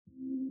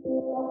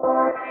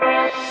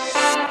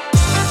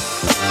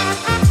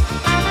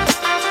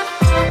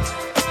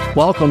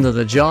Welcome to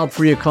the Job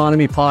Free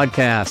Economy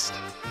Podcast.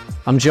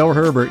 I'm Joe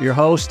Herbert, your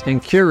host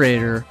and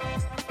curator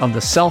of the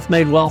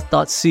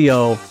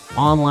selfmadewealth.co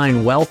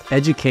online wealth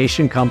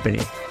education company.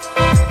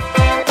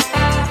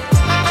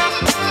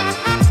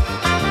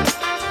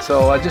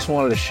 So I just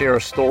wanted to share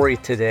a story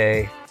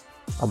today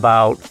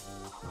about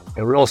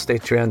a real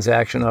estate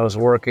transaction I was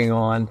working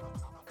on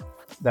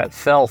that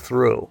fell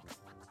through.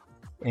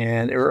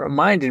 And it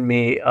reminded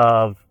me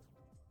of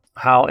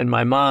how in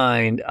my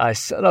mind I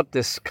set up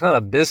this kind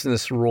of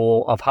business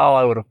rule of how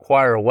I would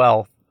acquire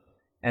wealth,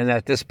 and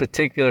that this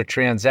particular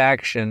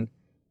transaction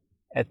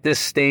at this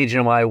stage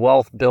in my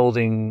wealth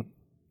building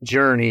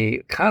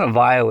journey kind of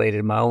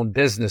violated my own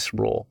business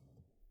rule.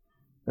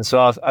 And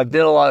so I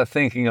did a lot of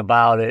thinking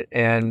about it,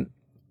 and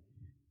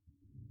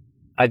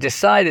I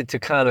decided to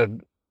kind of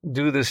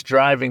do this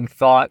driving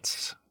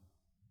thoughts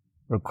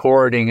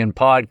recording and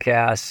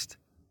podcast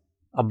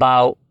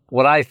about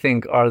what I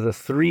think are the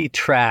 3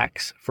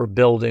 tracks for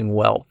building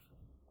wealth.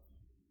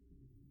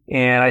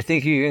 And I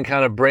think you can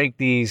kind of break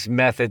these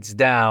methods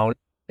down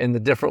in the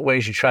different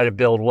ways you try to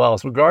build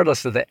wealth,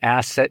 regardless of the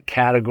asset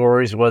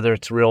categories, whether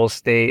it's real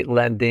estate,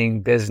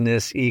 lending,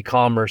 business,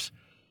 e-commerce.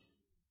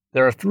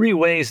 There are 3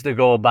 ways to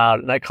go about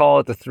it, and I call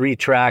it the 3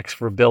 tracks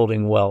for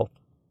building wealth.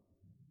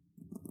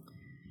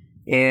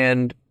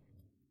 And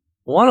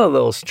one of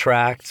those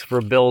tracks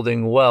for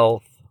building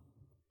wealth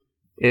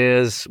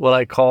is what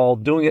I call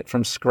doing it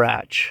from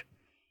scratch.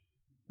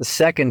 The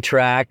second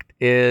track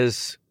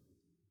is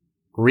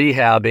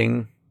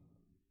rehabbing,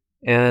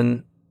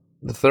 and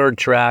the third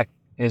track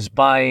is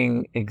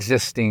buying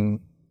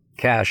existing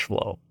cash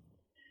flow.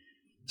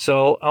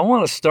 So I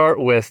want to start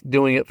with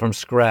doing it from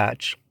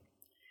scratch.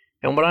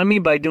 And what I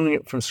mean by doing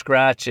it from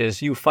scratch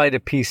is you find a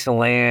piece of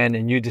land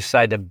and you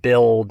decide to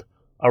build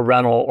a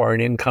rental or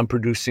an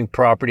income-producing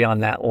property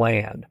on that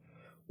land.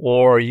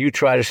 Or you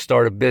try to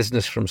start a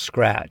business from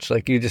scratch.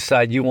 Like you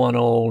decide you want to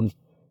own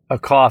a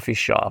coffee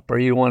shop, or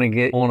you want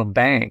to own a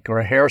bank or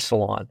a hair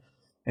salon.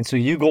 And so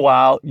you go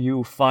out,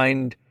 you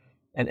find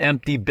an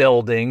empty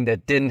building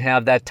that didn't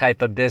have that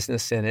type of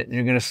business in it, and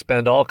you're going to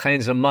spend all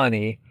kinds of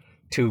money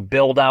to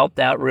build out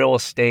that real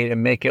estate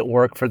and make it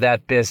work for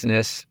that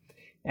business,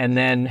 and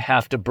then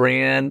have to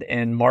brand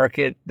and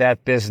market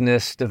that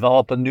business,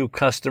 develop a new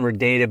customer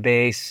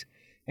database,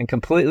 and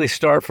completely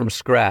start from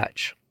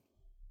scratch.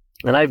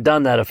 And I've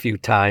done that a few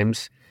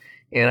times,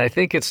 and I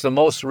think it's the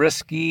most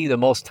risky, the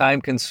most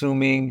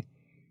time-consuming,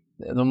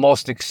 the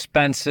most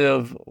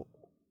expensive,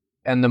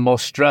 and the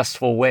most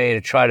stressful way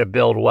to try to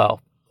build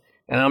wealth.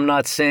 And I'm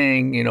not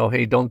saying,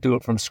 hey, don't do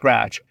it from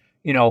scratch.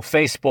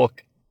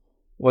 Facebook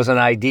was an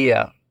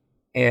idea,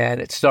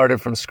 and it started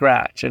from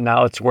scratch, and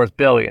now it's worth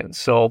billions.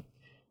 So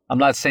I'm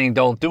not saying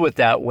don't do it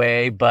that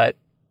way, but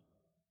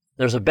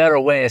there's a better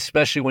way,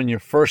 especially when you're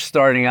first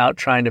starting out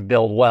trying to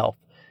build wealth.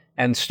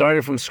 And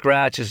starting from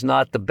scratch is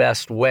not the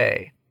best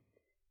way.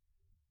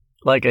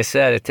 Like I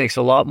said, it takes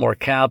a lot more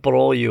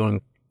capital.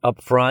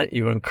 Up front,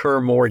 you incur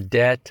more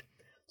debt.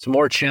 It's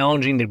more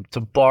challenging to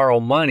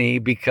borrow money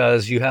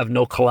because you have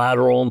no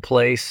collateral in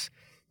place.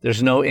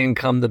 There's no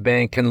income the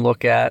bank can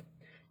look at.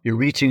 You're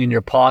reaching in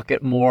your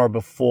pocket more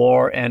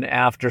before and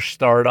after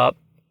startup.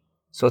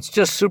 So it's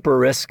just super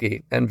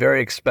risky and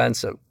very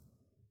expensive.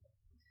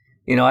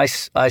 I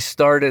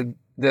started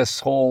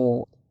this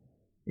whole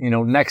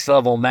next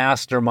level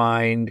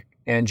mastermind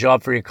and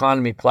Job Free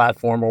Economy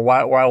platform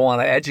where I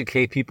want to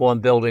educate people on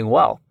building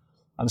wealth.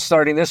 I'm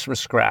starting this from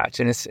scratch,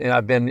 and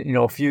I've been,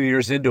 a few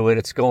years into it.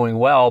 It's going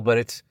well, but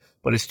it's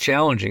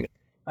challenging.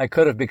 I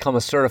could have become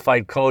a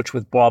certified coach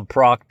with Bob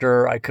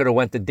Proctor. I could have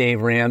went to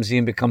Dave Ramsey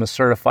and become a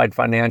certified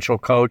financial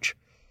coach.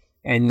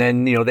 And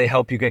then, they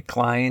help you get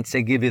clients.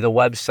 They give you the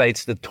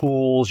websites, the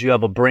tools. You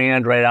have a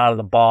brand right out of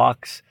the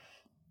box.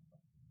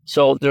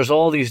 So there's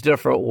all these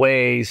different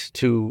ways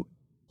to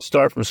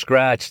start from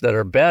scratch that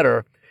are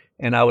better,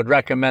 and I would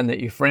recommend that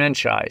you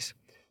franchise.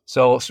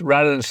 So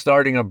rather than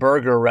starting a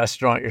burger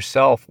restaurant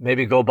yourself,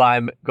 maybe go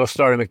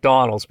start a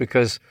McDonald's,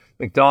 because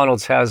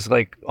McDonald's has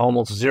like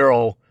almost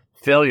 0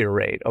 failure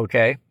rate,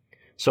 okay?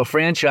 So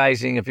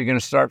franchising, if you're going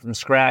to start from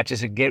scratch,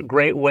 is a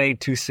great way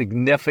to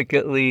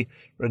significantly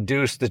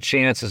reduce the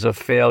chances of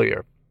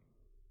failure.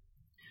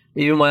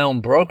 Even my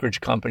own brokerage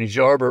company,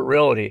 Joe Herbert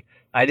Realty,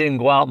 I didn't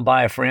go out and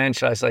buy a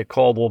franchise like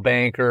Coldwell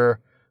Banker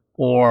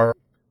or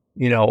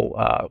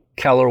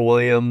Keller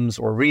Williams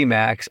or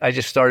Remax. I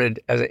just started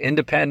as an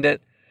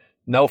independent,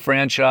 no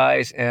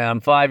franchise, and I'm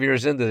 5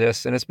 years into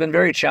this, and it's been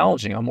very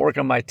challenging. I'm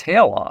working my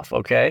tail off,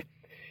 okay?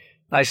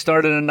 I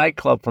started a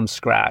nightclub from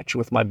scratch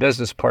with my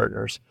business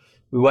partners.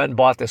 We went and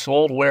bought this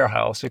old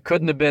warehouse. It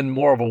couldn't have been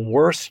more of a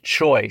worse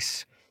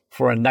choice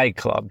for a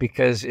nightclub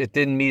because it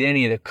didn't meet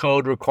any of the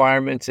code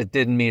requirements. It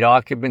didn't meet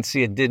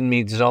occupancy. It didn't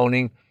meet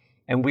zoning.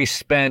 And we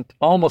spent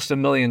almost $1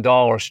 million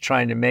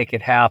trying to make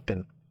it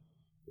happen.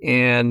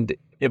 And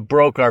it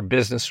broke our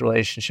business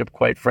relationship,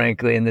 quite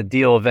frankly, and the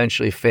deal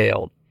eventually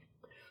failed.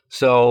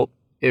 So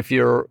if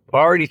you're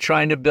already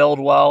trying to build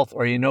wealth,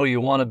 or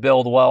you want to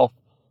build wealth,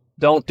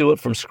 don't do it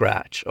from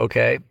scratch,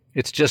 okay?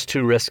 It's just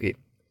too risky.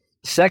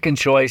 Second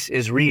choice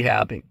is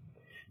rehabbing.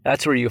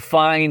 That's where you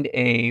find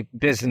a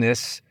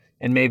business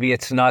and maybe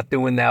it's not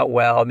doing that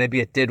well. Maybe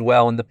it did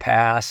well in the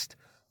past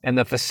and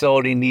the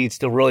facility needs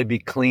to really be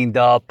cleaned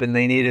up and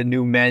they need a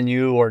new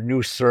menu or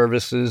new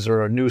services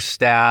or a new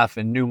staff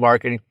and new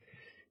marketing.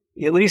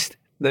 At least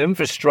the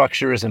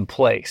infrastructure is in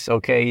place,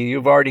 okay?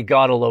 You've already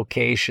got a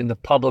location. The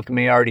public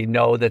may already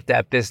know that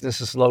that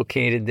business is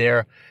located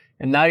there.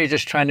 And now you're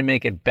just trying to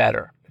make it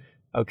better,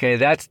 okay?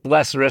 That's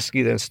less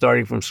risky than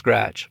starting from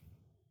scratch.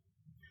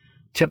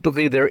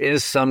 Typically, there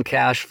is some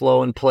cash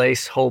flow in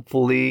place,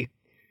 hopefully.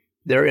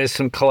 There is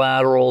some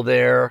collateral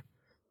there.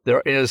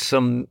 There is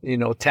some,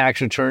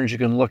 tax returns you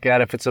can look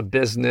at if it's a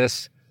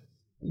business.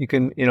 You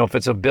can, if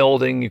it's a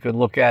building, you can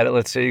look at it.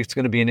 Let's say it's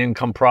going to be an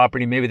income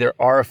property. Maybe there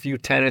are a few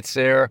tenants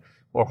there,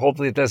 or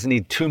hopefully it doesn't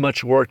need too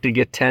much work to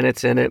get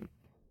tenants in it.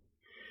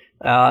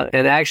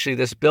 And actually,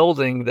 this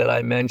building that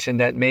I mentioned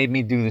that made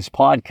me do this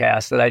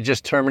podcast that I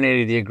just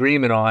terminated the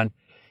agreement on,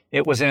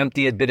 it was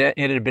empty. It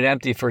had been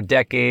empty for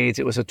decades.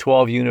 It was a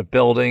 12-unit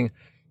building.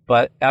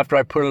 But after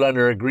I put it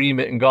under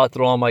agreement and got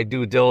through all my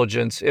due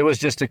diligence, it was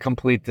just a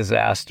complete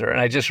disaster.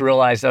 And I just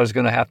realized I was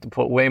going to have to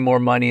put way more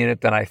money in it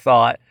than I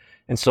thought.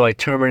 And so I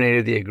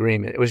terminated the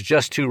agreement. It was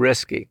just too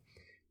risky.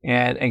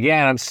 And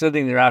again, I'm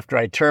sitting there after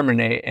I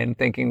terminate and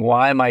thinking,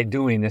 why am I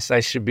doing this?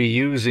 I should be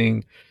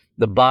using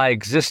the buy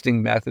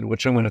existing method,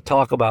 which I'm going to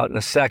talk about in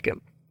a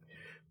second.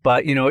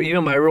 But,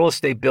 even my real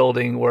estate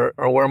building where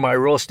my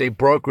real estate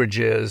brokerage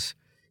is,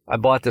 I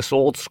bought this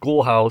old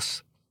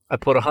schoolhouse. I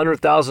put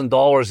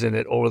 $100,000 in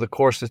it over the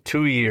course of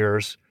 2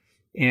 years.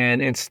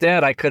 And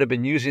instead, I could have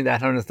been using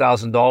that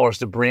 $100,000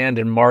 to brand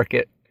and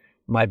market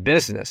my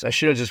business. I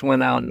should have just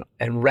went out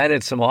and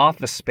rented some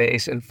office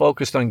space and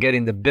focused on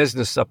getting the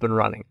business up and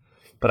running.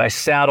 But I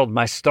saddled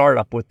my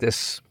startup with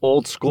this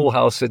old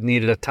schoolhouse that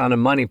needed a ton of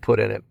money put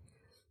in it.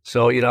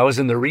 So, I was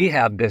in the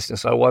rehab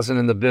business. I wasn't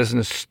in the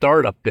business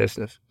startup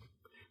business.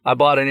 I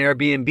bought an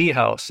Airbnb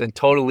house and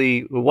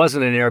it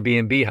wasn't an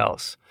Airbnb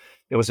house.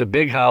 It was a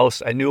big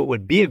house. I knew it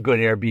would be a good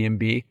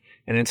Airbnb.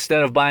 And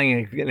instead of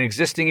buying an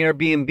existing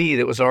Airbnb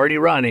that was already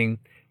running,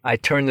 I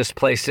turned this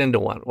place into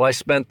one. Well, I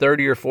spent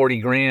 30 or 40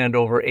 grand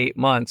over 8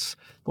 months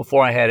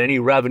before I had any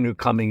revenue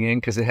coming in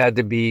because it had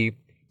to be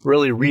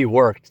really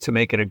reworked to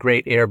make it a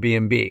great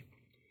Airbnb.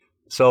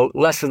 So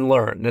lesson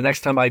learned. The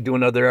next time I do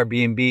another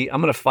Airbnb, I'm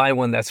going to find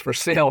one that's for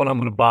sale and I'm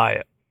going to buy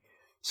it.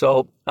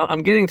 So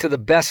I'm getting to the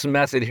best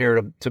method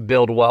here to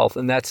build wealth,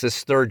 and that's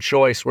this third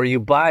choice where you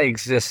buy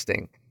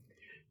existing.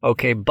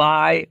 Okay,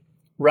 buy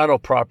rental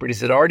properties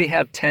that already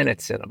have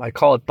tenants in them. I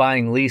call it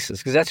buying leases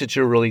because that's what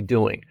you're really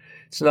doing.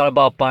 It's not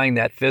about buying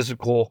that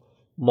physical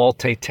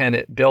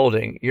multi-tenant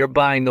building. You're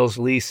buying those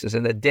leases,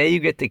 and the day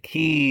you get the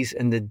keys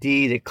and the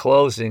deed at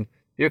closing,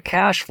 you're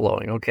cash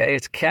flowing, okay?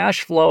 It's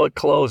cash flow at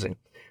closing.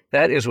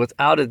 That is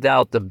without a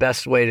doubt the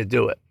best way to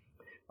do it.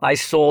 I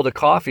sold a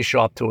coffee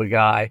shop to a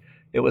guy.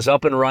 It was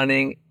up and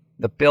running.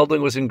 The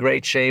building was in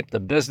great shape. The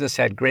business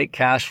had great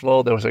cash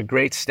flow. There was a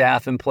great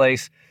staff in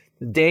place.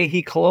 The day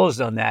he closed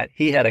on that,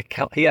 he had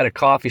a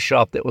coffee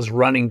shop that was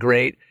running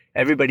great.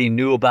 Everybody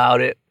knew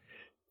about it.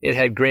 It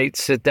had great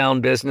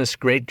sit-down business,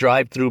 great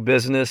drive-through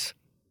business.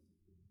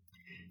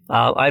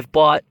 I've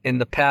bought in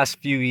the past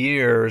few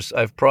years,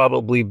 I've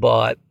probably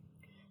bought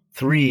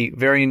 3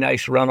 very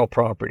nice rental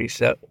properties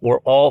that were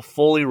all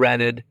fully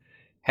rented,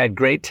 had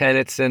great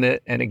tenants in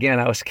it. And again,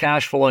 I was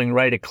cash flowing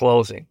right at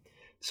closing.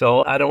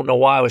 So I don't know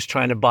why I was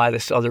trying to buy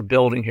this other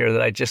building here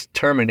that I just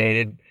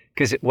terminated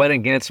because it went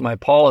against my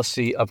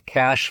policy of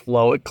cash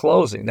flow at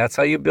closing. That's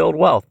how you build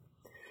wealth.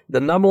 The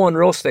number one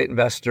real estate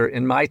investor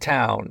in my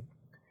town,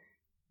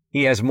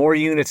 he has more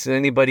units than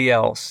anybody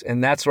else.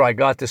 And that's where I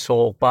got this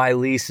whole buy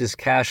leases,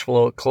 cash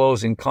flow at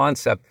closing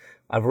concept.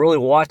 I've really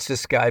watched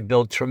this guy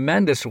build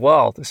tremendous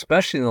wealth,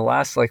 especially in the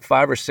last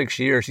 5 or 6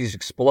 years. He's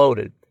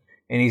exploded.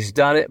 And he's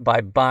done it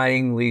by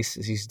buying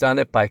leases. He's done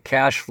it by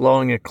cash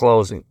flowing at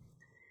closing.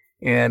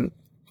 And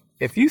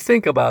if you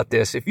think about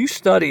this, if you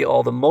study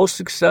all the most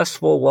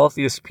successful,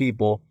 wealthiest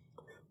people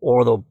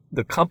or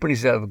the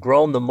companies that have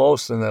grown the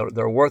most and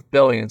they're worth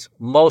billions,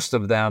 most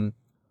of them,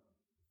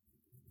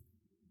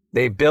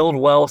 they build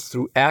wealth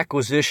through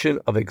acquisition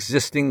of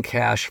existing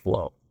cash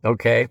flow,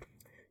 okay?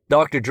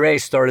 Dr. Dre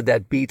started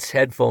that Beats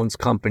headphones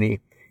company.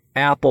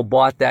 Apple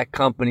bought that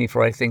company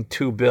for, I think,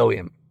 $2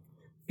 billion.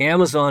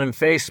 Amazon and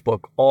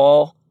Facebook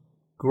all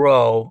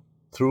grow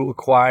through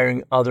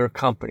acquiring other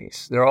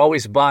companies. They're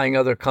always buying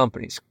other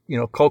companies.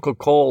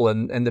 Coca-Cola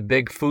and the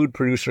big food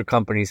producer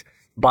companies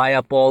buy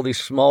up all these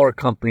smaller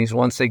companies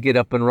once they get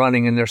up and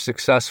running and they're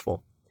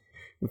successful.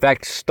 In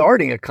fact,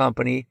 starting a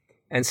company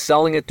and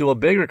selling it to a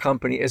bigger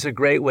company is a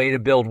great way to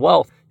build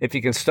wealth. If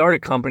you can start a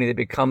company that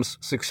becomes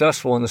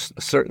successful in a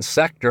certain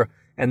sector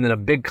and then a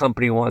big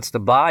company wants to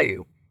buy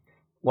you.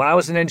 When I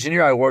was an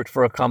engineer, I worked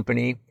for a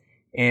company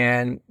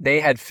and they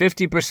had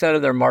 50%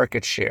 of their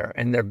market share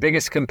and their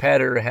biggest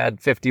competitor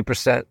had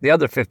 50%, the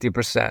other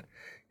 50%.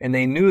 And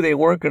they knew they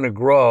weren't going to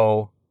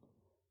grow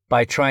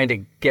by trying to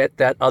get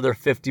that other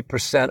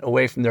 50%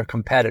 away from their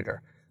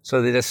competitor.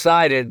 So they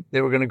decided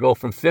they were going to go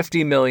from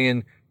 50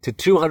 million to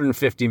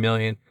 250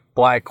 million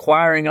by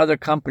acquiring other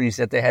companies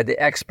that they had the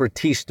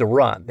expertise to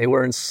run. They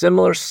were in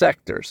similar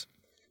sectors,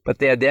 but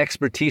they had the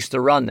expertise to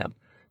run them.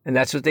 And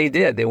that's what they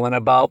did. They went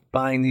about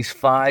buying these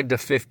 $5 to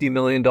 $50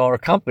 million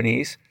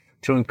companies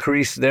to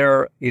increase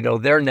their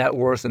net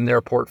worth and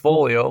their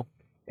portfolio.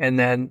 And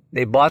then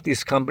they bought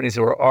these companies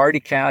that were already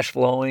cash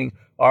flowing,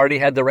 already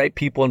had the right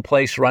people in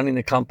place running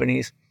the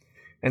companies.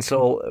 And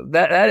so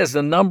that is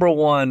the number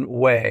one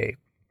way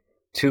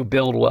to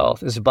build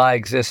wealth, is by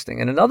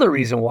existing. And another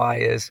reason why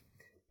is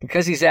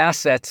because these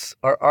assets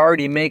are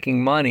already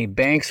making money,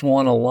 banks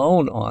want a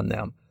loan on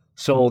them.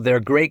 So they're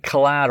great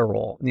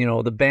collateral.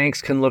 The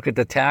banks can look at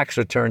the tax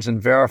returns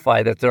and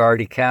verify that they're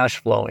already cash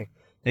flowing.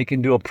 They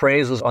can do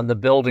appraisals on the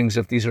buildings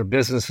if these are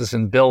businesses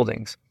and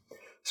buildings.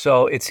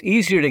 So it's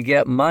easier to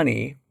get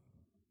money.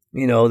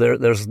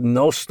 There's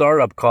no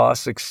startup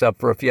costs except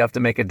for if you have to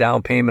make a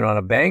down payment on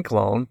a bank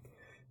loan.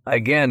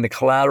 Again, the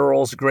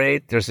collateral's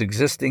great. There's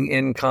existing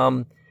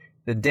income.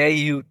 The day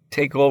you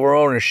take over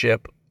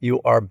ownership, you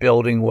are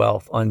building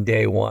wealth on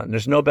day one.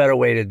 There's no better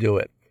way to do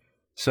it.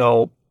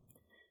 So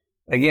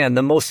again,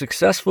 the most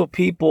successful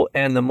people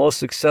and the most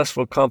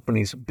successful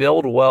companies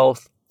build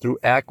wealth through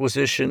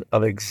acquisition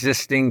of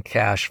existing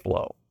cash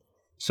flow.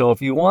 So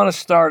if you want to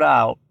start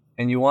out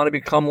and you want to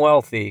become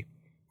wealthy,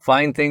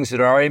 find things that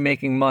are already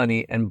making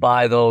money and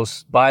buy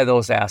those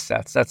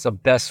assets. That's the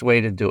best way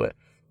to do it.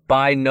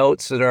 Buy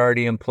notes that are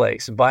already in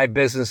place. Buy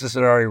businesses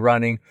that are already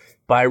running.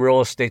 Buy real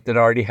estate that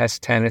already has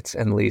tenants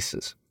and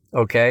leases.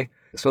 Okay?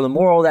 So the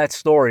moral of that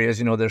story is,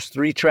 there's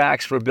 3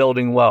 tracks for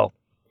building wealth.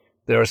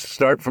 There's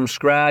start from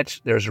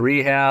scratch, there's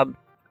rehab,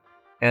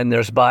 and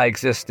there's buy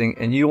existing.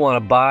 And you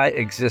want to buy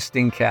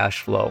existing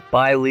cash flow.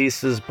 Buy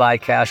leases, buy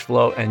cash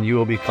flow, and you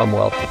will become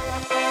wealthy.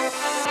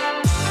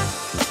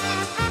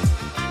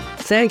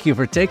 Thank you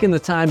for taking the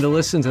time to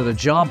listen to the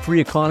Job Free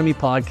Economy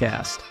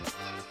podcast.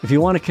 If you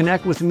want to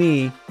connect with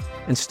me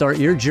and start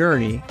your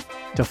journey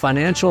to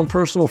financial and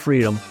personal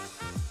freedom,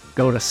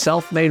 go to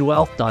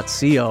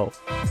selfmadewealth.co.